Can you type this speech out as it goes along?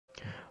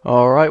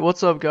Alright,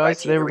 what's up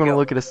guys? Today we're going to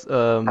look at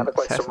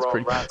Assassin's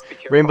Creed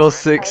Rainbow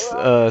Six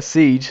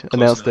Siege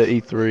announced at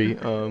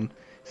E3.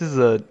 This is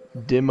a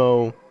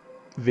demo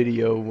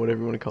video, whatever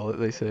you want to call it,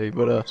 they say.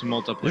 But Some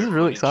multiplayer this is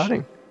really footage.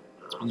 exciting.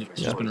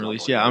 It's just been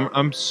released. Yeah,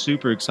 I'm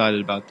super excited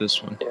about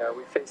this one. Yeah,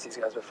 we faced these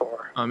guys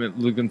before. I'm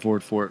looking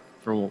forward for it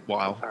for a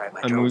while. All right,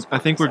 my I mean, drone's I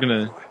think we're working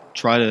gonna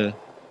try to,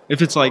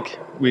 if it's like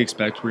we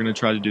expect, we're gonna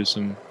try to do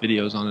some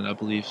videos on it. I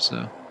believe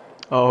so.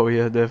 Oh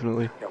yeah,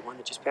 definitely. Got one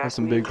that just I have passed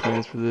some me. big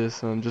plans for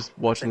this. Just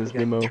watching this Looks like we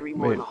demo, got three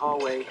more in man, the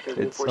hallway. They're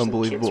it's reinforcing the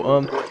unbelievable. kids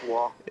from the north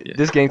wall. Yeah.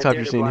 This game type Right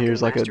you're there, seeing they're here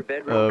is like blocking the a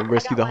master bedroom.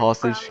 rescue the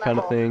hostage kind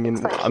of thing,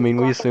 and I mean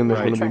we assume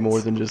there's going to be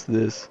more than just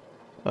this.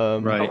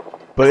 Right.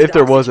 But if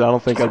there wasn't, I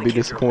don't think I'd be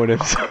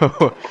disappointed.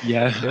 So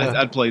Yeah, yeah.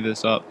 I'd play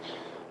this up.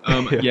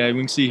 Yeah, we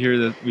can see here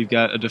that we've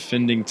got a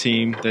defending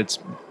team that's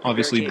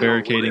obviously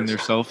barricading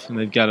themselves, and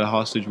they've got a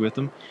hostage with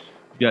them.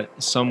 We've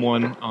got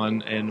someone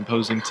on an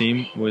opposing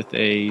team with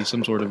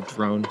some sort of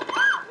drone,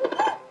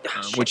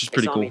 which is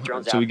pretty cool.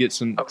 So we get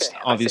some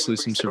obviously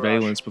some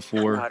surveillance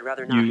before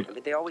you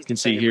can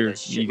see here.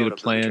 You get to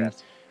plan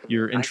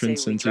your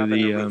entrance into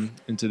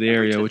the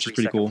area, which is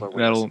pretty cool.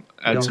 That'll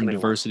add some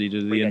diversity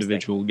to the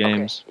individual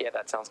games. Yeah,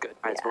 that sounds good. All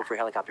right, let's go for a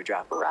helicopter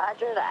drop.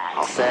 Roger that.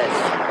 All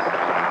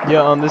set.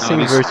 Yeah, this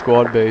seems very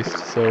squad based,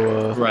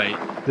 so Right.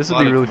 this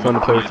would be really fun to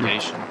play with you.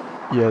 Communication.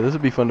 Yeah, this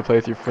would be fun to play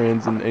with your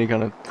friends and any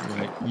kind of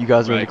you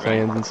guys are in the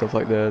clans and stuff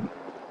like that.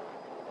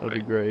 That'd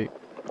be great.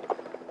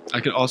 I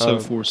could also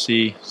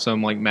foresee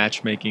some like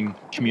matchmaking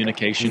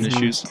communication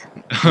issues.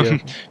 Yeah.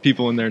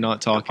 People in there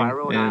not talking,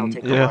 and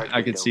Yeah.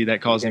 I could see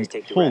that causing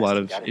a whole lot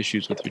of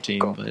issues with your team.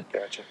 But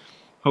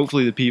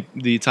hopefully,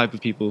 the type of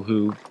people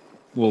who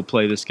will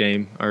play this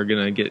game are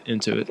gonna get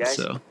into it.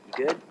 So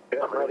Good?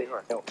 I'm ready.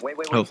 No, wait.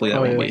 hopefully that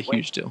Oh, won't yeah. be a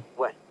huge deal.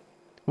 What?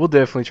 We'll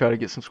definitely try to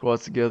get some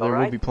squads together. We'll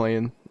Alright. be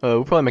playing.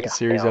 We'll probably make a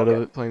series Yeah, out of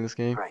okay. it, playing this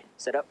game. All right,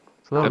 set up.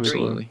 So that'll be fun.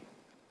 Absolutely,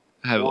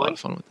 I have a lot of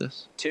fun with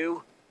this.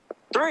 2,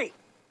 3.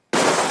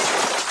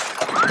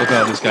 Look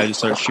how this guy just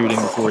starts shooting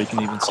before he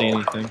can even see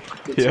anything.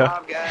 Good Yeah.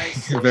 job,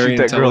 guys. Very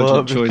Shoot that girl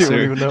intelligent up, choice you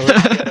here. won't even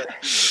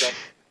know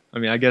I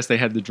mean, I guess they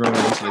had the drone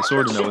on, so they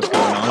sort of know what's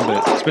going on,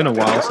 but it's been a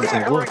while since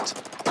they've looked.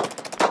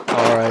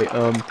 Alright,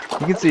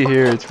 you can see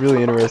here it's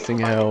really interesting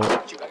how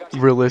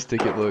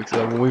realistic it looks.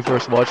 When we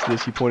first watched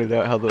this, you pointed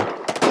out how the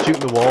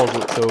shooting the walls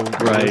look so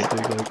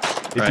realistic.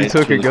 Like, if you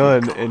took a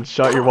gun and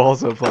shot your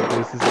walls up like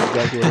this is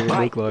exactly what it would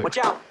look like. Watch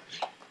out.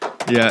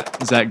 Yeah,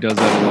 Zach does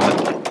that a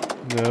lot.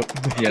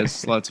 Yep. He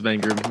has lots of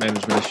anger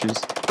management issues.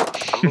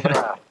 I'm moving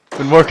around.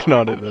 Been working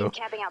on it though.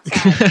 Camping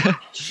outside.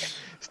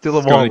 Still a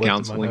It's wall going to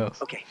left in my counseling.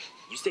 house. Okay,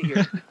 you stay here.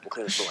 We'll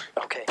clear the floor.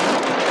 Okay.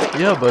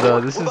 Yeah,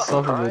 but this is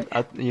something that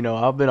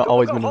I've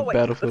always been a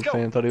Battlefield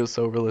fan. Thought it was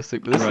so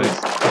realistic, but this Right.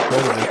 looks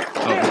incredible.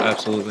 Oh,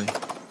 absolutely.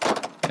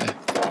 Yeah.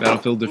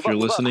 Battlefield, if you're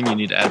listening, you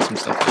need to add some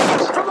stuff to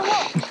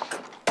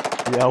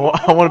this. Yeah,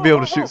 I want to be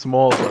able to shoot some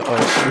walls.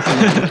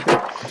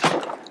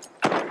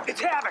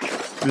 It's Havoc.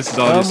 This is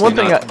obviously one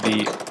thing not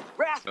the...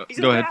 He's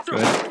in Go the ahead, go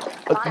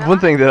bathroom. ahead. One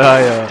thing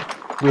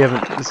that we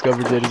haven't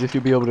discovered yet is if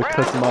you'll be able to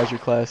customize your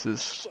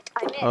classes.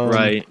 I missed.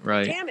 Right,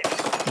 right. Damn it.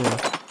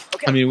 Yeah.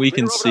 Okay, I mean, we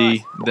can leave her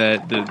see over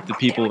that the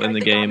people in the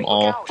game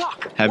all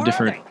have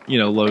different,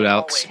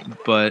 loadouts,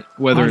 but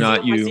whether or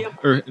not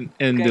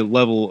and the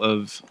level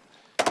of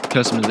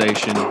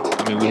customization,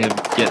 I mean, we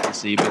have yet to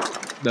see,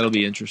 but that'll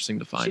be interesting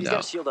to find She's got a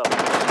out. shield up.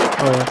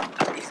 Oh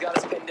yeah. He's got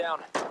us pinned down.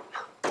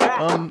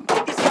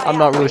 I'm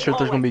not really sure if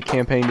there's gonna be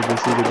campaign to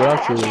this either, but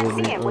I'm sure I there can't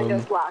will see it.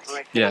 Windows be. blocked. All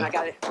right, Yeah. I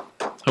got it.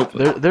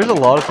 Hopefully, There's a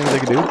lot of things they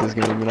could do with this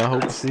game, and I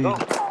hope to see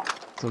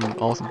some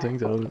awesome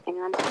things out of it. Hang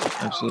on.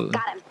 absolutely.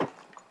 Got him. But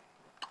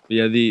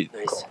yeah,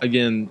 Nice.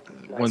 again,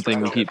 one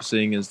thing we keep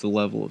seeing is the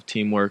level of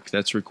teamwork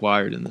that's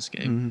required in this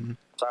game.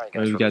 Mhm. Sorry, I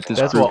mean, we've got this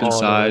That's group what all it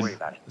inside, is. Worry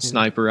about it. the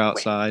sniper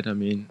outside. I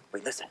mean,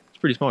 Wait, listen. it's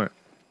pretty smart.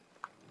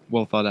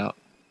 Well thought out.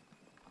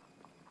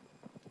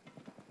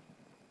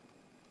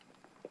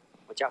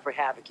 Watch out for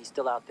Havoc. He's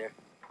still out there.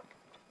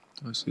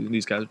 Obviously,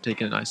 these guys are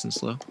taking it nice and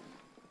slow.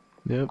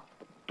 Yep.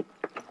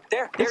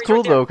 There. It's he's cool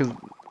right there. though, cause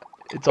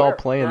it's all Where?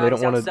 planned. They don't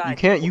He's want to.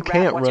 outside. You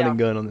can't Watch run out. and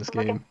gun on this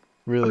game,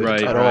 really,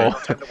 Right, at right.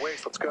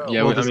 all.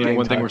 Yeah, Well, I this mean, game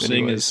one thing type we're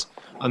seeing anyways. is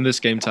on this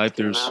game type,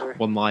 there's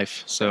one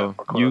life. So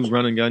you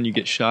run and gun, you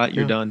get shot,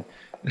 you're Yeah. done.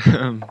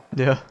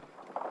 Yeah,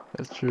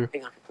 that's true.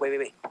 Hang on.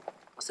 Wait. I'll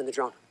send the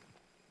drone.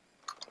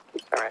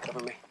 All right,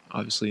 cover me.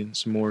 Obviously,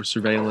 some more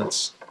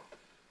surveillance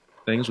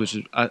things, which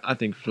is I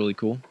think is really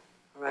cool.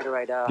 All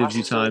right. Gives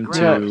you hostages on time the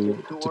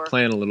ground. to Door.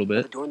 plan a little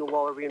The bit. door and the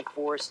wall are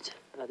reinforced.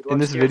 The door In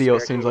this upstairs video, it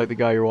is seems barricaded. like the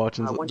guy you're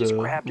watching is One just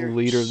grabbed the her.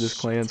 leader of this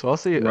clan. So I'll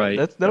see. Right,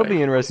 That'll right.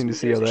 be interesting to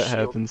see how There's a that shield.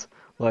 happens.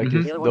 Like Mhm.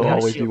 if The other one there'll got a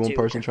always be shield one too.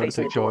 person They're trying to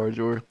facing take the door. charge,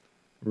 or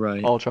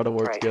Right. all try to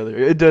work Right. together.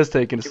 It does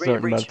take a You ready to certain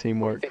amount of breach?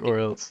 teamwork, or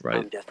else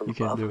Right. Death from you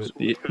can't do above. it.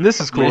 The, This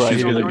is the cool. Right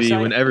issue's here. going to be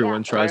when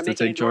everyone Yeah. tries to Alright, make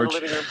take any door in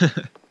charge. the living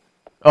room.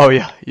 Oh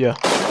yeah.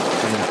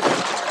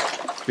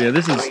 But yeah,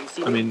 this is,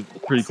 I mean,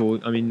 pretty cool.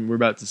 I mean, we're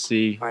about to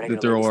see Alright, I that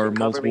got there ladies are to cover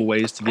multiple me.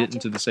 ways to get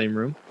into the same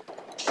room.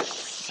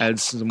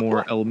 Adds some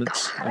more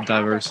elements of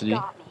diversity.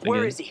 Got me. Where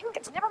Again, is he?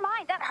 Never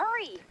mind. That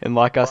hurry. And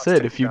like I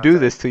said, if you do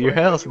this to your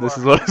house, this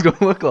is what it's going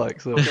to look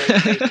like. So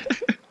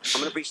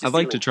I'd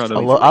like to try to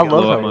I blow love up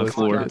how my realistic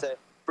floor. it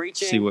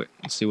is.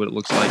 See what it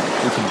looks like.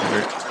 We'll compare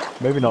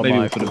it. Maybe not Maybe my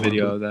we'll put a floor,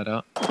 video but- of that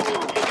out.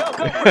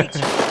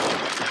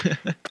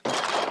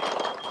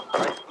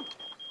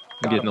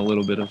 I'm getting a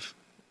little bit of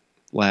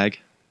lag,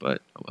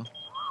 but oh well.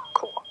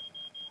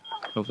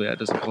 Hopefully that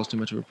doesn't cause too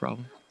much of a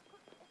problem.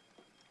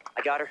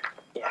 I got her.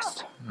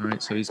 Yes. All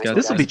right, so he's got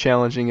This would that. be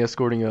challenging,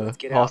 escorting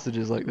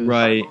hostages like this.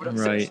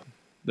 Right.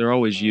 They're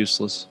always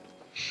useless.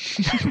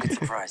 Good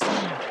surprise. All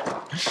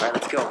right,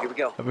 let's go. Here we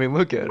go. I mean,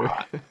 look at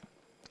her.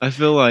 I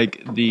feel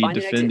like the Find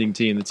an defending exit.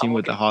 team, the team Oh,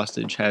 with the okay.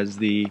 hostage, has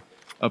the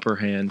upper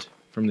hand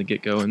from the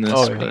get-go in this.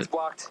 Oh, yeah. But It's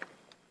blocked.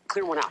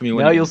 Clear one out. I mean,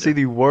 what Now are you you'll gonna see do?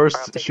 the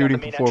worst shooting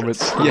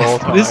performance of all Yeah,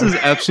 time. this is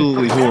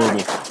absolutely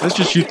horrible. Let's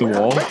just shoot the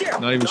wall.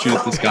 Not even shoot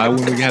at this guy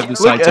when we have the Look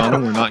sights at on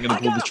him. him. We're not going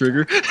to pull the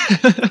trigger.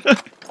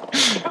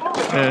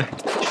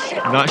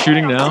 Not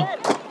shooting now.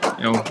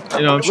 You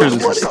know, I'm sure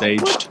this is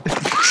staged.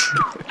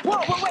 Whoa,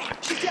 wait.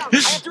 She's down. I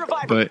have to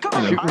revive her. But, Come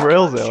on. Shooting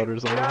rails out or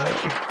something.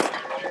 Like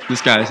that.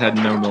 This guy has had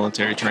no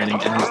military training in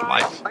his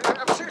life.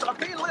 I'm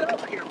being lit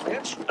up here,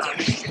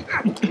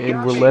 bitch.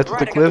 And we're left with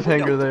the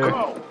cliffhanger there.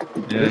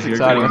 Yeah, It's here it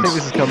exciting. I comes. think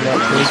this is coming out in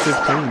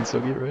 2015, so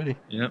get ready.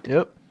 Yep.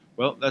 Yep.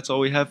 Well, that's all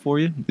we have for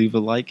you. Leave a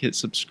like, hit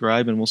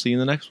subscribe, and we'll see you in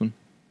the next one.